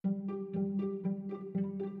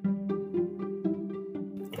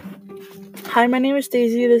Hi, my name is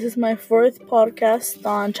Daisy. This is my fourth podcast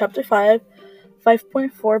on Chapter 5,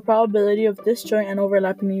 5.4 Probability of Disjoint and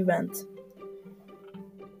Overlapping Events.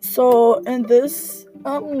 So, in this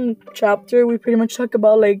chapter, we pretty much talk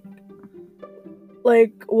about like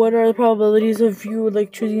what are the probabilities of you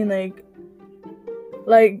choosing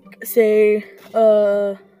say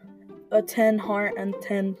a 10 heart and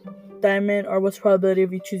 10 diamond, or what's the probability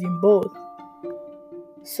of you choosing both.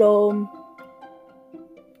 So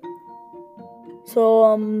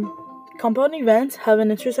compound events have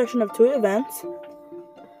an intersection of two events,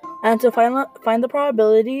 and to find the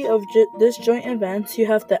probability of disjoint events, you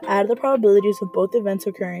have to add the probabilities of both events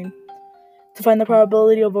occurring. To find the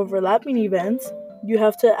probability of overlapping events, you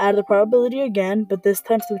have to add the probability again, but this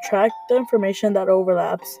time subtract the information that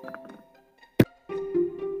overlaps.